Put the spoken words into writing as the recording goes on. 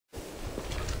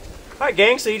Alright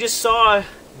gang, so you just saw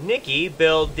Nikki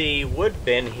build the wood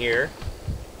bin here,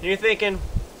 and you're thinking,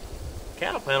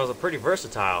 cattle panels are pretty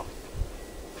versatile.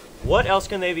 What else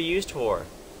can they be used for?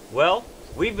 Well,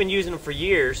 we've been using them for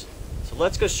years, so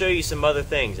let's go show you some other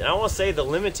things. And I want to say the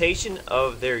limitation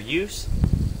of their use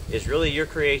is really your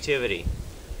creativity.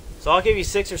 So I'll give you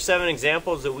 6 or 7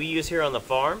 examples that we use here on the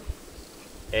farm,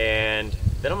 and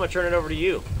then I'm going to turn it over to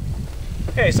you.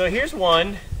 Okay, so here's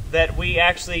one that we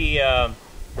actually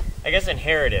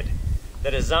inherited.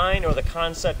 The design or the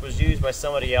concept was used by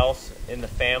somebody else in the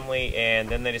family, and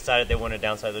then they decided they wanted to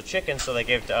downsize their chickens, so they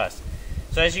gave it to us.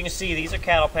 So as you can see, these are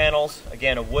cattle panels,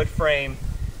 again a wood frame.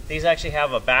 These actually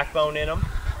have a backbone in them,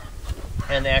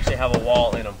 and they actually have a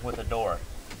wall in them with a door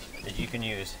that you can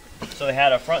use. So they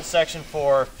had a front section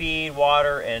for feed,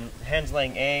 water, and hens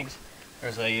laying eggs.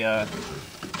 There's a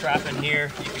trap in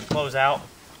here you can close out,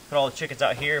 put all the chickens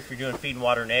out here. If you're doing feed,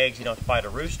 water, and eggs, you don't have to fight a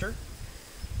rooster.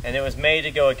 And it was made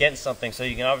to go against something, so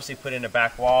you can obviously put in a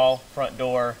back wall, front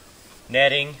door,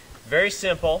 netting. Very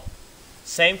simple,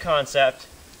 same concept,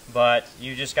 but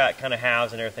you just got kind of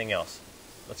halves and everything else.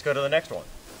 Let's go to the next one.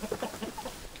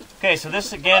 Okay, so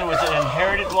this again was an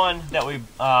inherited one that we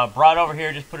brought over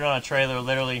here, just put it on a trailer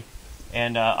literally,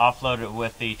 and offloaded it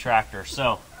with the tractor.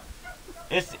 So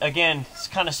it's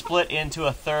kind of split into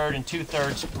a 1/3 and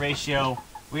 2/3 ratio.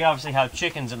 We obviously have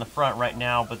chickens in the front right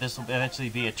now, but this will eventually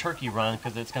be a turkey run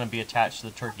because it's going to be attached to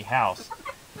the turkey house.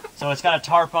 So it's got a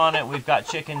tarp on it. We've got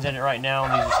chickens in it right now,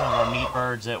 and these are some of our meat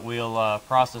birds that we'll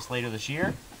process later this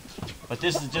year. But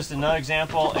this is just another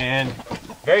example, and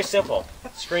very simple.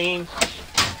 Screen,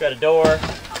 got a door,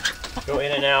 go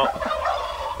in and out.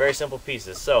 Very simple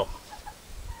pieces. So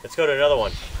let's go to another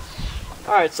one.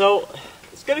 Alright, so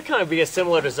it's going to kind of be a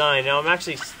similar design. Now I'm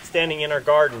actually standing in our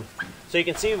garden. So you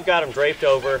can see we've got them draped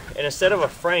over, and instead of a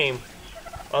frame,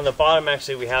 on the bottom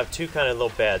actually we have 2 kind of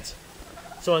little beds.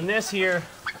 So in this here,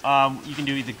 you can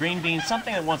do either green beans,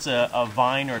 something that wants a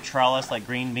vine or a trellis like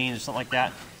green beans or something like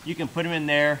that. You can put them in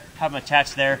there, have them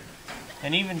attached there,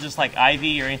 and even just like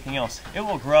ivy or anything else, it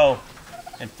will grow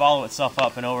and follow itself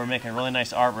up and over, making a really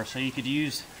nice arbor. So you could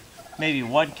use maybe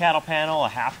one cattle panel, a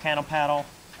half cattle panel,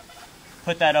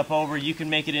 put that up over. You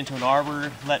can make it into an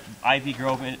arbor, let ivy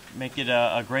grow, make it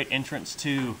a great entrance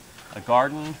to a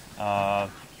garden,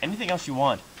 anything else you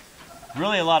want.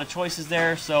 Really a lot of choices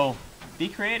there, so be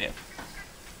creative.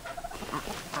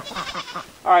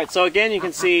 Alright, so again you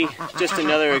can see just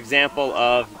another example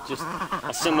of just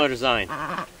a similar design.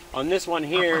 On this one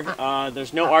here,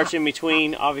 there's no arch in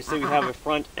between. Obviously we have a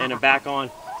front and a back on.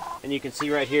 And you can see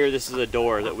right here, this is a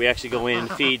door that we actually go in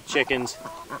and feed chickens.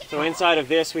 So inside of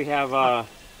this we have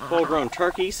full-grown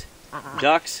turkeys,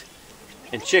 ducks,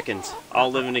 and chickens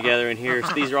all living together in here.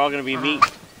 So these are all going to be meat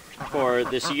for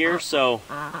this year. So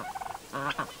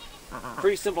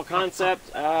pretty simple concept.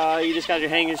 You just got your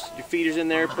hangers, your feeders in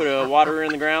there, put a waterer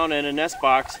in the ground and a nest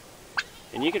box,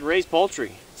 and you can raise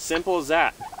poultry. Simple as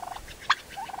that.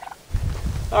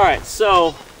 Alright,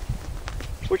 so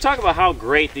we're talking about how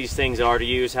great these things are to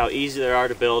use, how easy they are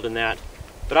to build and that,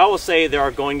 but I will say there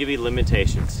are going to be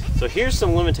limitations. So here's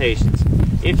some limitations.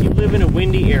 If you live in a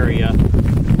windy area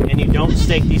and you don't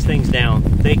stake these things down,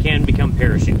 they can become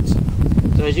parachutes.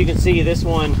 So as you can see, this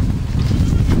one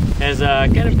has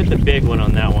kind of bit the big one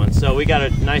on that one. So we got a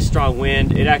nice strong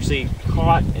wind. It actually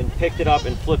caught and picked it up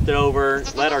and flipped it over,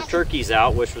 let our turkeys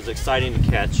out, which was exciting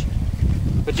to catch.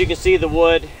 But you can see the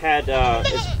wood had,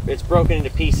 it's broken into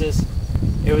pieces.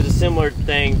 It was a similar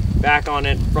thing, back on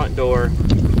it, front door.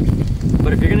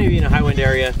 But if you're going to be in a high wind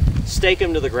area, stake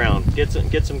them to the ground. Get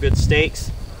some good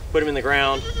stakes, put them in the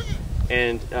ground,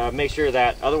 and make sure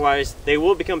that, otherwise they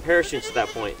will become parachutes at that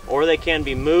point. Or they can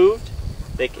be moved.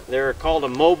 They're called a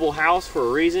mobile house for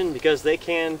a reason, because they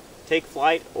can take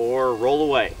flight or roll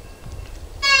away.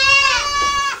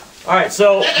 Alright,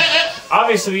 so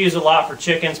obviously we use a lot for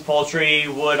chickens, poultry,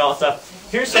 wood, all that stuff.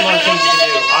 Here's some other things you can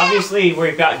do. Obviously,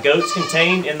 we've got goats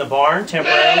contained in the barn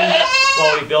temporarily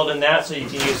while we build in that, so you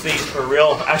can use these for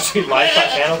real, actually livestock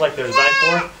panels like they're designed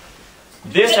for.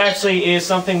 This actually is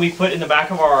something we put in the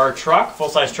back of our truck,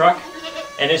 full-size truck,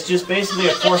 and it's just basically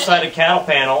a 4-sided cattle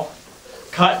panel,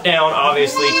 cut down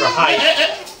obviously for height,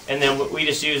 and then we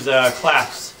just use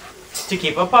clasps to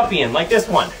keep a puppy in, like this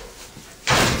one.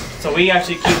 So we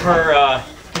actually keep her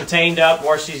contained up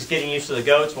while she's getting used to the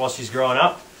goats while she's growing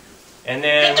up. And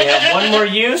then we have one more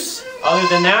use other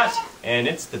than that, and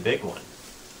it's the big one.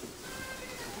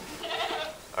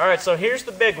 Alright, so here's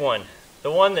the big one.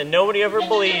 The one that nobody ever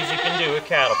believes you can do with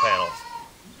cattle panels.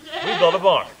 We built a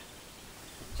barn.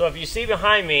 So if you see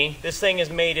behind me, this thing has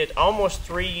made it almost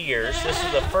 3 years. This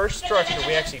is the first structure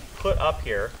we actually put up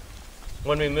here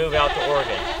when we moved out to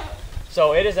Oregon.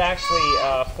 So it is actually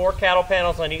 4 cattle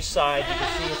panels on each side. You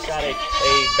can see it's got a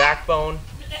backbone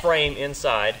frame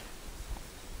inside.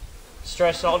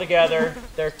 Stretched all together,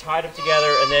 they're tied up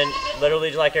together, and then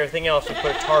literally like everything else, we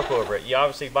put a tarp over it. You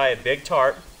obviously buy a big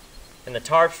tarp, and the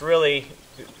tarps really,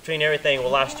 between everything, will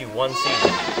last you 1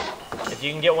 season. If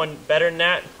you can get one better than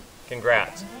that,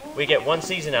 congrats. We get 1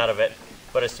 season out of it,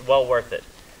 but it's well worth it.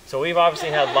 So we've obviously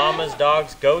had llamas,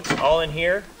 dogs, goats all in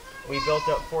here. We built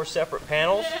up 4 separate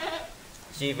panels.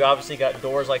 So you've obviously got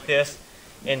doors like this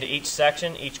into each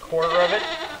section, each quarter of it.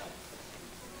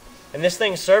 And this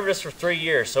thing served us for 3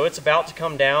 years, so it's about to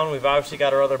come down. We've obviously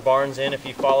got our other barns in. If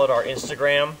you followed our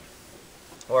Instagram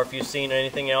or if you've seen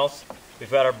anything else,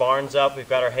 we've got our barns up, we've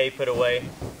got our hay put away.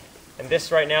 And this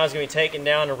right now is going to be taken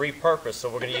down and repurposed, so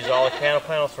we're going to use all the cattle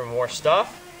panels for more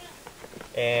stuff.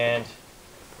 And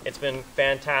it's been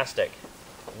fantastic.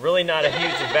 Really not a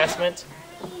huge investment,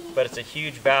 but it's a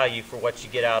huge value for what you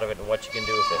get out of it and what you can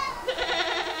do with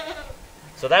it.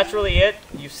 So that's really it.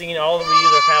 You've seen all that we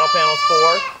use our cattle panels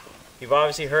for. You've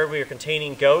obviously heard we are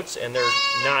containing goats and they're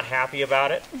not happy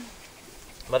about it.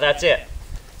 But that's it.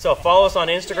 So follow us on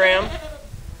Instagram.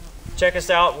 Check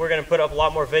us out. We're going to put up a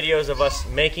lot more videos of us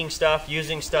making stuff,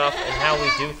 using stuff, and how we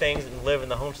do things and live in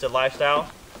the homestead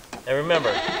lifestyle. And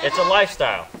remember, it's a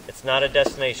lifestyle. It's not a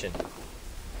destination.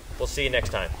 We'll see you next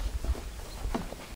time.